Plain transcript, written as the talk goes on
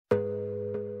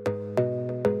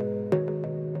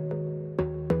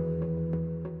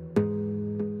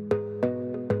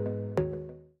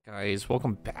guys,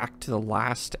 welcome back to the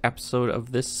last episode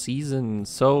of this season.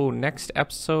 So next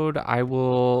episode I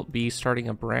will be starting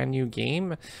a brand new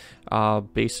game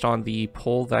based on the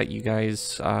poll that you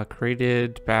guys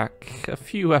created back a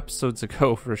few episodes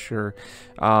ago for sure.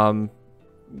 The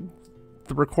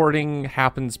recording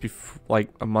happens like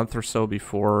a month or so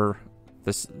before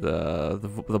this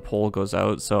the poll goes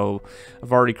out, so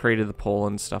I've already created the poll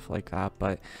and stuff like that,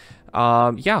 but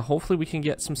yeah, hopefully we can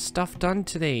get some stuff done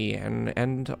today and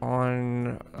end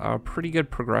on a pretty good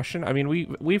progression. I mean,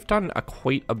 we've done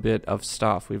quite a bit of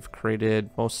stuff. We've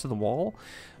created most of the wall.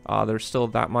 There's still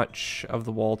that much of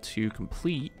the wall to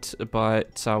complete,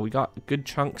 but we got good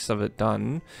chunks of it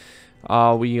done.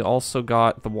 We also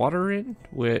got the water in,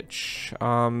 which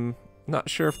not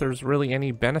sure if there's really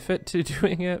any benefit to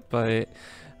doing it, but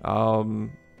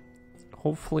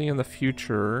hopefully in the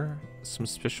future some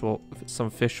fish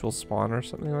will spawn or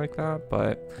something like that,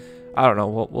 but I don't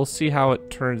know. We'll see how it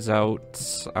turns out.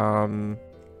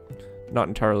 Not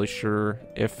entirely sure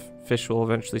if fish will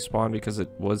eventually spawn because it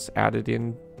was added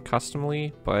in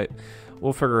customly, but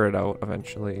we'll figure it out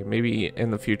eventually. Maybe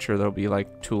in the future there'll be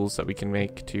like tools that we can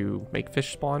make to make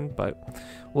fish spawn, but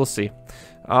we'll see.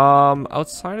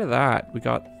 Outside of that, we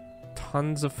got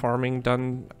tons of farming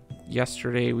done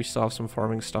yesterday. We still have some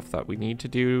farming stuff that we need to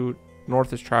do.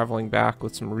 North is traveling back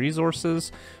with some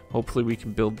resources. Hopefully we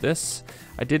can build this.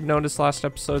 I did notice last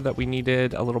episode that we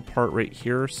needed a little part right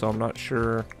here, so I'm not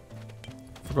sure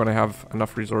if we're going to have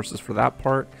enough resources for that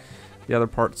part. The other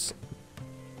part's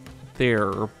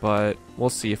there, but we'll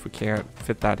see if we can't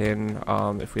fit that in,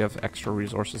 if we have extra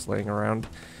resources laying around.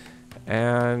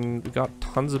 And we got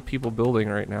tons of people building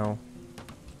right now.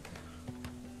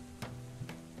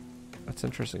 That's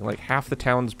interesting. Like half the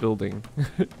town's building.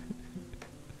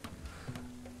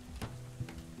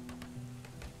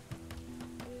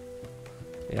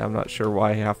 Yeah, I'm not sure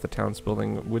why half the town's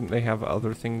building. Wouldn't they have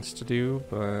other things to do?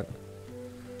 But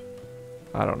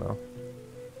I don't know.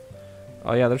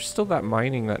 Oh yeah, there's still that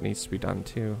mining that needs to be done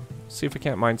too. See if we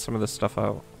can't mine some of this stuff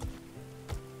out.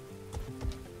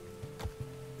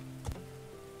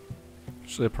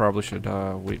 Actually, I probably should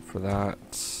wait for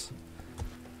that.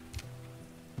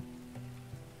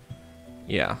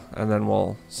 Yeah, and then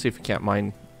we'll see if we can't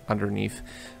mine underneath.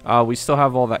 We still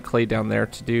have all that clay down there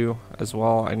to do as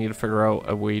well. I need to figure out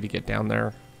a way to get down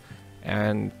there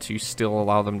and to still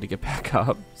allow them to get back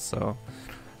up. So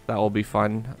that will be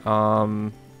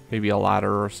fun. Maybe a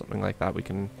ladder or something like that we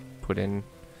can put in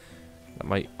that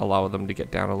might allow them to get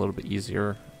down a little bit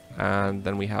easier. And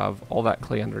then we have all that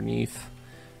clay underneath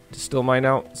to still mine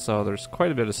out. So there's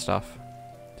quite a bit of stuff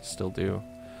to still do.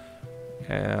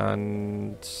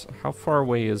 And how far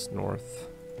away is North?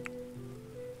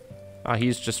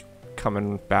 He's just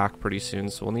coming back pretty soon,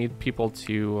 so we'll need people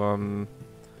to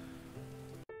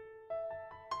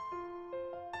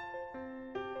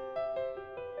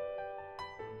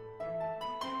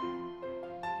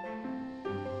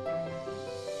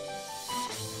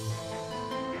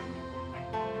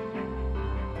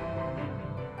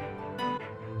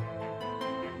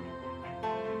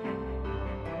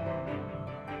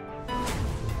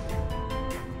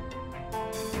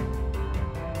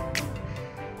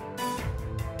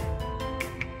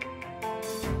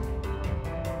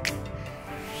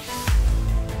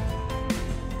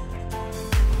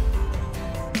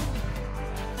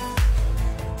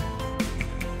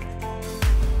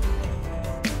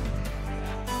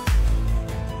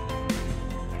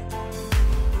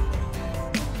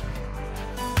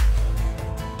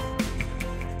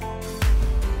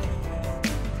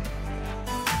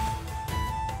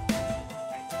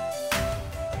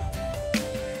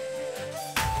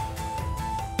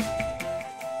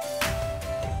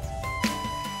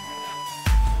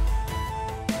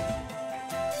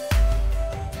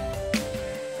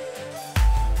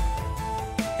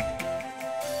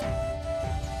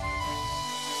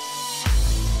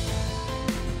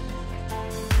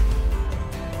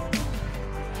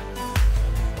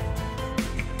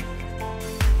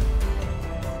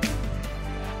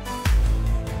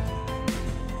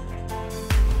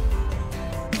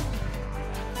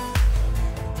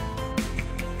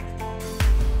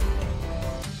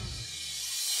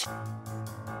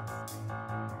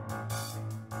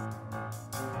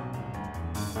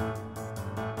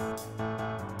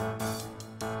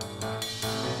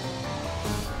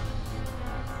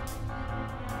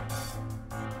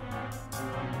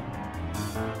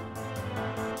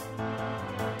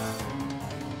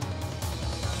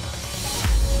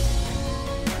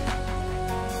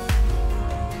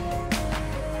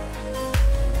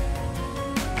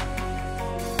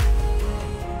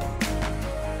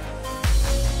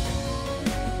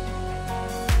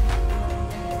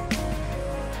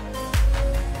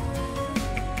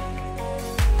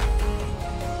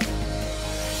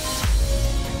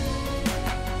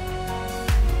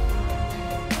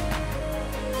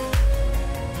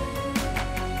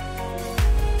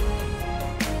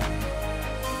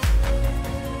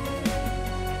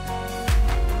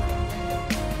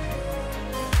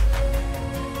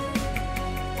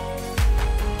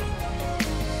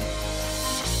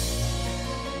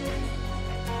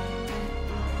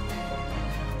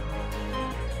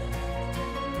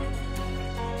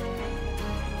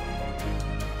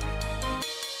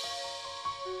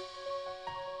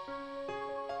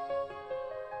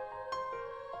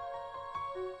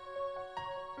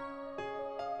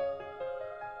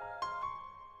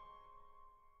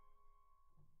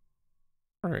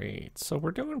Alright, so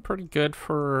we're doing pretty good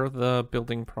for the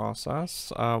building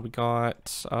process. We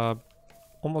got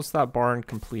almost that barn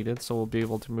completed, so we'll be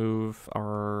able to move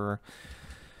our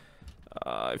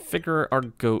figure our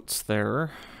goats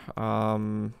there.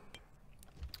 That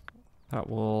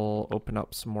will open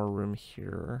up some more room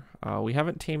here. We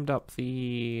haven't tamed up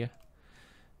the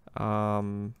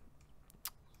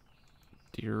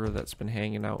deer that's been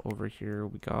hanging out over here.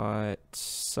 We got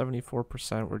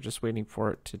 74%. We're just waiting for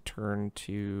it to turn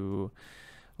to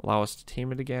allow us to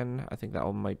tame it again. I think that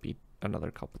one might be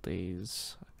another couple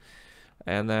days.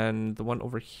 And then the one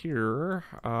over here,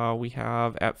 we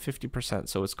have at 50%,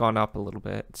 so it's gone up a little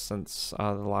bit since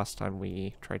the last time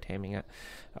we tried taming it.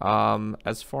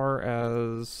 As far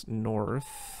as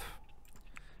North,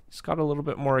 he's got a little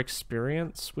bit more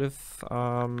experience with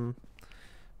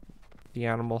the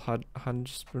animal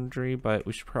husbandry, but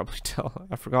we should probably tell.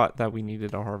 I forgot that we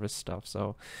needed to harvest stuff,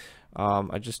 so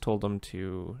I just told him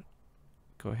to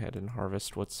go ahead and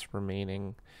harvest what's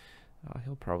remaining.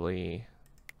 He'll probably.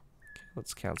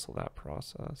 Let's cancel that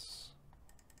process.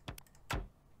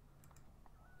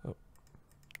 Oh.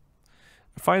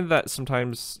 I find that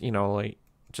sometimes, you know, like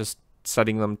just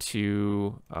setting them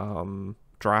to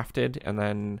drafted and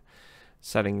then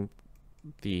setting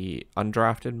the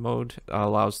undrafted mode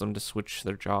allows them to switch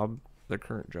their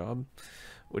current job,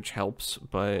 which helps.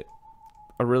 But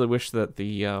I really wish that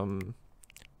the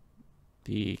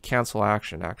cancel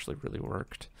action actually really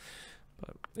worked.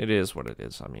 But it is what it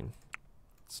is. I mean,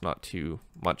 it's not too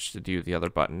much to do the other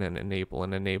button and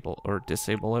enable or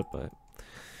disable it, but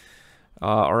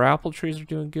our apple trees are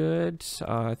doing good.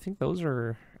 I think those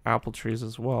are apple trees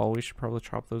as well. We should probably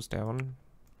chop those down.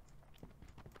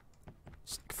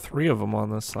 There's 3 of them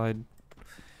on this side.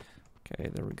 Okay,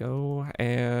 there we go.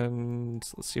 And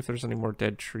let's see if there's any more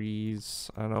dead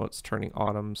trees. I know it's turning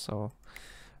autumn, so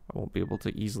I won't be able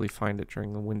to easily find it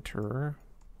during the winter.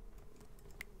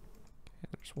 Okay,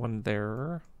 there's one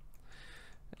there.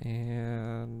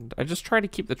 And I just try to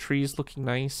keep the trees looking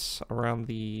nice around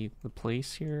the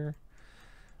place here,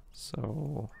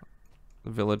 so the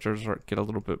villagers get a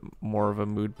little bit more of a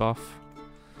mood buff.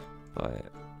 But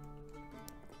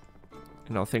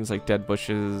you know, things like dead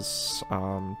bushes,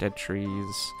 dead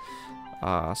trees,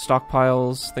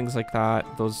 stockpiles, things like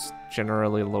that, those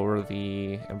generally lower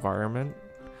the environment.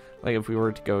 Like if we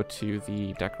were to go to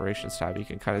the decorations tab, you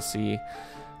can kind of see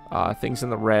things in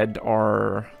the red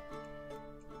are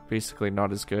basically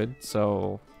not as good,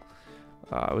 so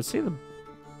I would say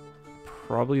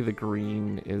probably the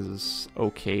green is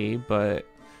okay, but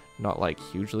not like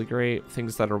hugely great.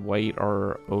 Things that are white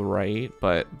are alright,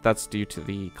 but that's due to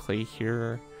the clay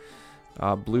here.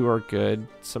 Blue are good.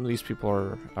 Some of these people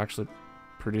are actually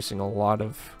producing a lot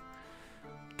of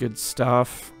good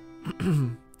stuff.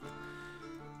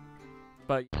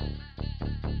 But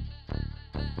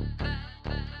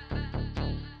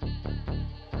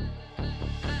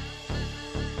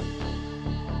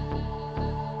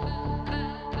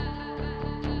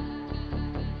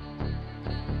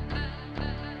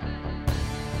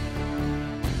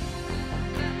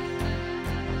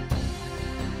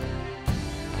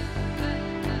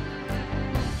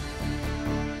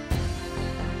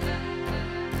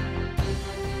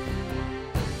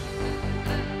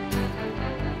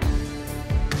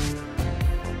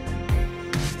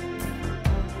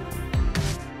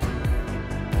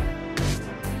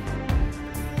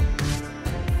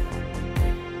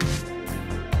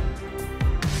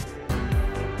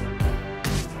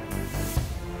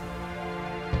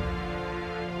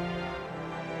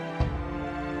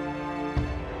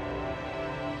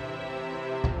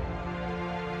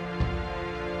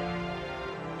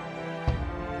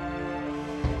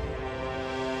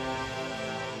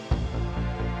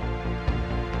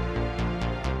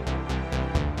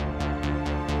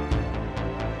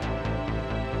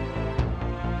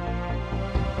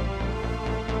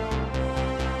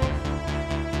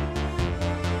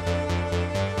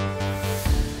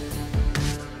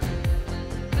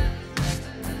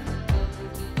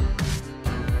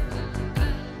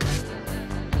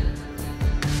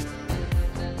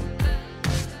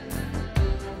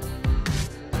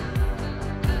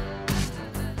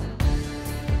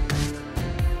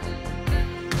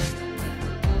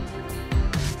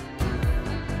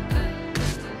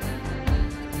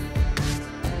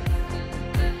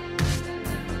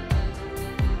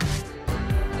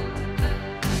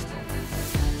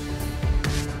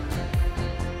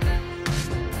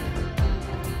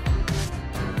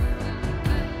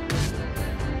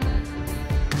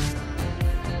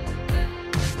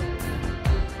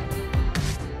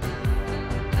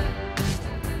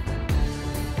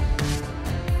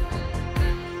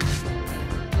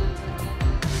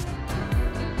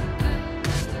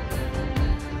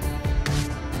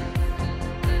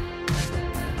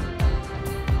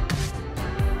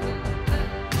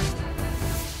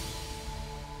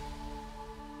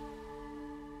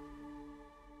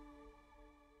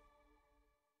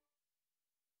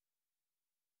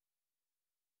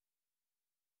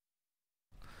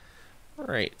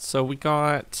Alright, so we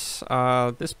got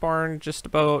this barn just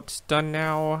about done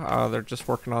now. They're just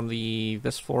working on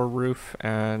this floor roof,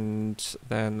 and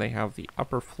then they have the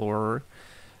upper floor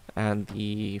and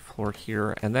the floor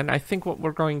here. And then I think what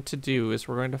we're going to do is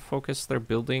we're going to focus their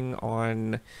building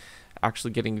on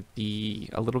actually getting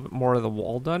a little bit more of the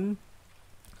wall done.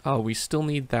 We still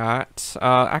need that.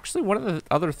 Actually, one of the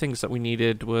other things that we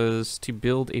needed was to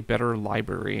build a better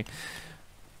library.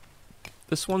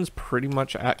 This one's pretty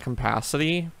much at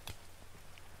capacity,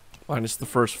 minus the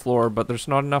first floor, but there's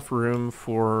not enough room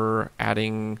for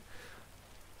adding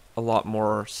a lot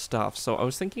more stuff. So I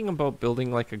was thinking about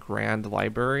building like a grand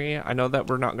library. I know that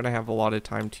we're not going to have a lot of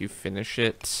time to finish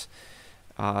it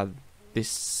this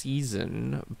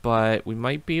season, but we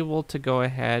might be able to go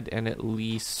ahead and at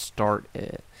least start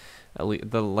it.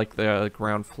 The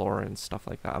ground floor and stuff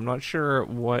like that. I'm not sure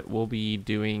what we'll be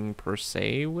doing per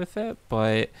se with it,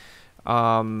 but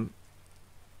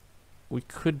we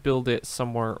could build it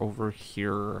somewhere over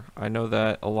here. I know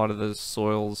that a lot of the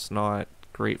soil's not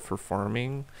great for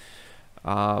farming,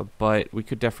 but we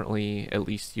could definitely at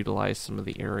least utilize some of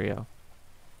the area.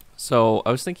 So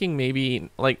I was thinking maybe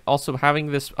like also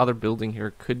having this other building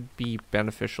here could be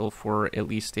beneficial for at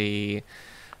least a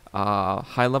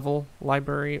high level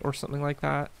library or something like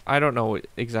that. I don't know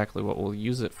exactly what we'll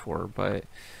use it for, but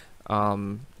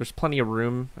there's plenty of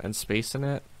room and space in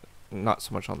it. Not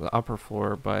so much on the upper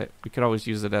floor, but we could always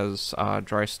use it as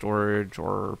dry storage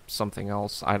or something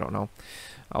else. I don't know.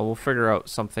 We'll figure out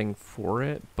something for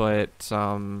it, but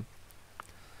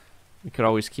we could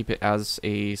always keep it as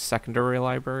a secondary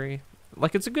library.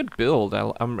 Like, it's a good build.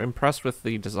 I'm impressed with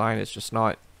the design. It's just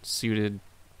not suited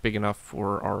big enough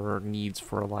for our needs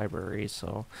for a library.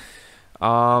 So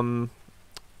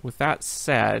with that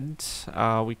said,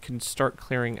 we can start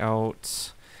clearing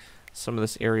out some of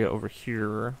this area over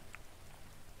here.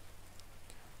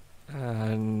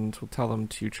 And we'll tell them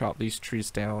to chop these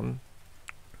trees down.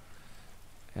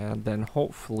 And then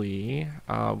hopefully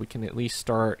we can at least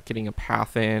start getting a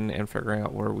path in and figuring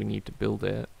out where we need to build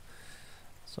it.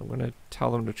 So I'm going to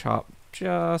tell them to chop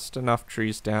just enough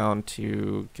trees down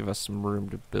to give us some room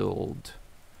to build.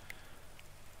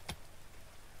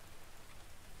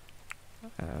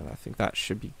 And I think that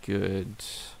should be good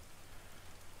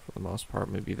for the most part.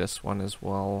 Maybe this one as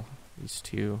well, these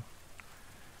two.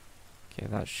 Okay,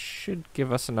 that should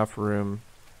give us enough room.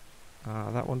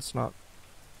 That one's not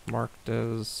marked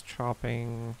as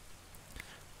chopping.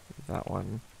 That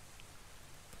one.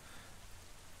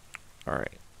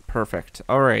 Alright, perfect.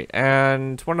 Alright,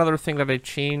 and one other thing that I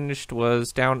changed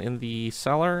was down in the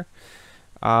cellar.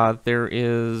 There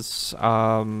is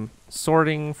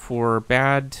sorting for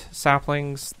bad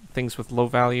saplings, things with low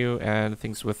value, and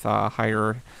things with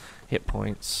higher hit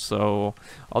points. So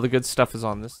all the good stuff is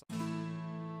on this.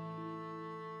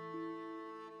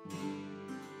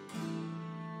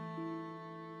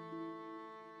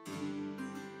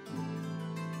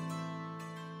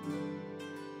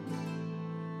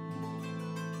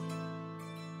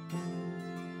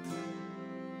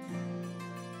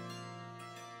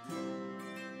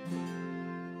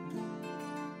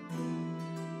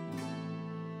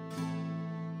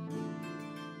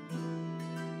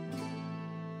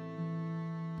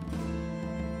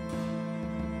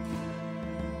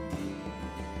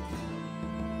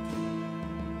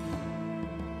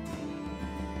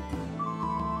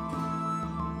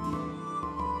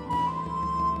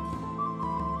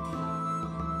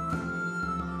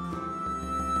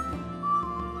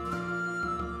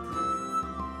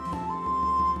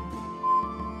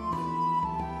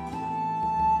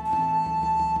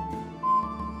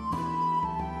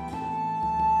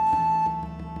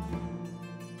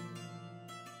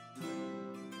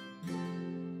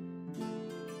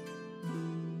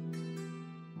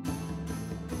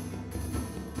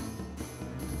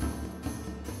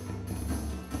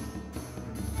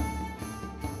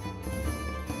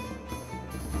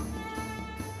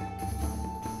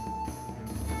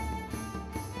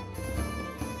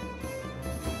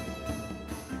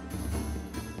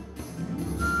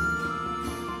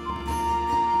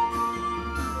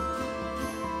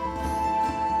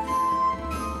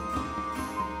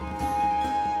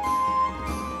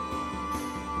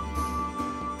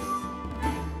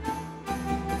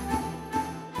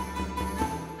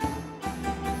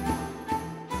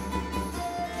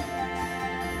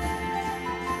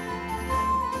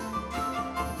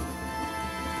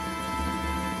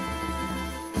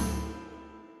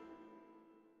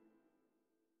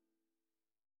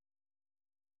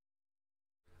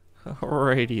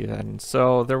 Alrighty then.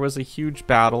 So there was a huge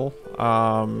battle.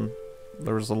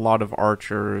 There was a lot of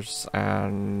archers,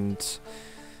 and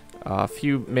a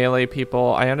few melee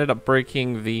people. I ended up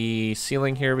breaking the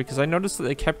ceiling here because I noticed that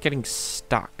they kept getting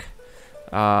stuck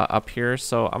up here.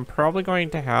 So I'm probably going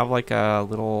to have like a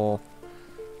little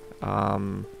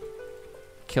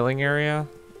killing area.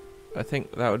 I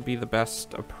think that would be the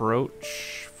best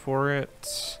approach for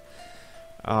it.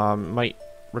 Might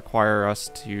require us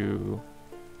to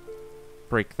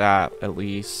break that at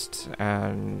least,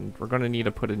 and we're going to need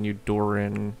to put a new door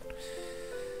in.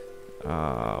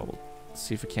 We'll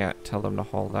see if we can't tell them to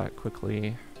haul that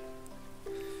quickly.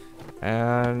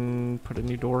 And put a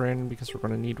new door in because we're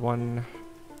going to need one.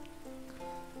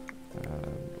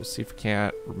 We'll see if we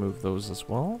can't remove those as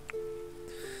well.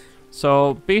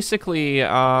 So basically,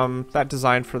 that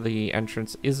design for the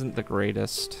entrance isn't the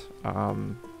greatest,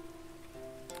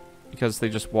 because they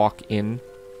just walk in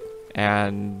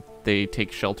and they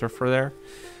take shelter for there.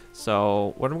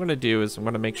 So what I'm going to do is I'm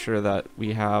going to make sure that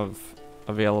we have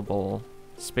available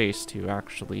space to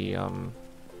actually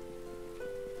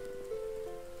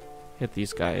hit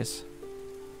these guys,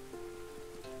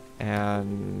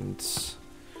 and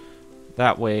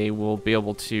that way we'll be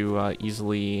able to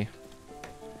easily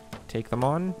take them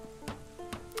on.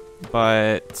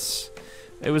 But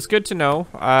it was good to know.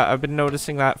 I've been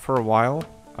noticing that for a while,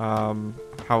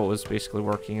 how it was basically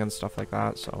working and stuff like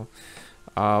that. So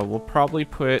we'll probably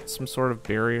put some sort of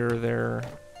barrier there.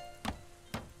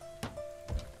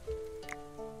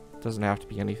 Doesn't have to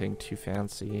be anything too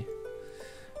fancy,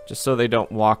 just so they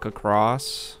don't walk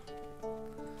across.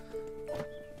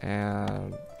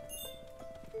 And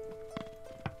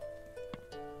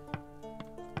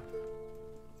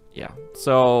yeah,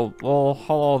 so we'll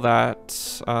haul all that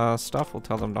stuff. We'll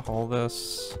tell them to haul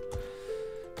this.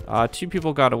 2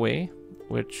 people got away,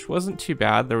 which wasn't too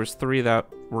bad. There was 3 that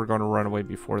were going to run away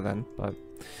before then, but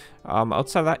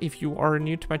outside of that, if you are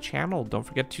new to my channel, don't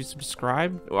forget to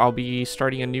subscribe. I'll be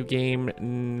starting a new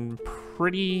game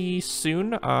pretty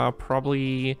soon,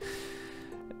 probably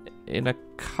in a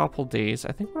couple days.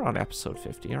 I think we're on episode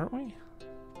 50, aren't we?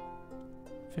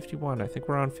 51. I think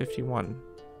we're on 51.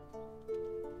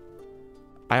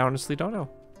 I honestly don't know.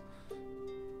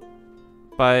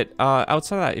 But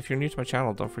outside of that, if you're new to my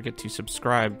channel, don't forget to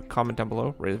subscribe, comment down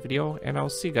below, rate the video, and I'll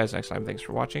see you guys next time. Thanks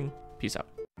for watching. Peace out.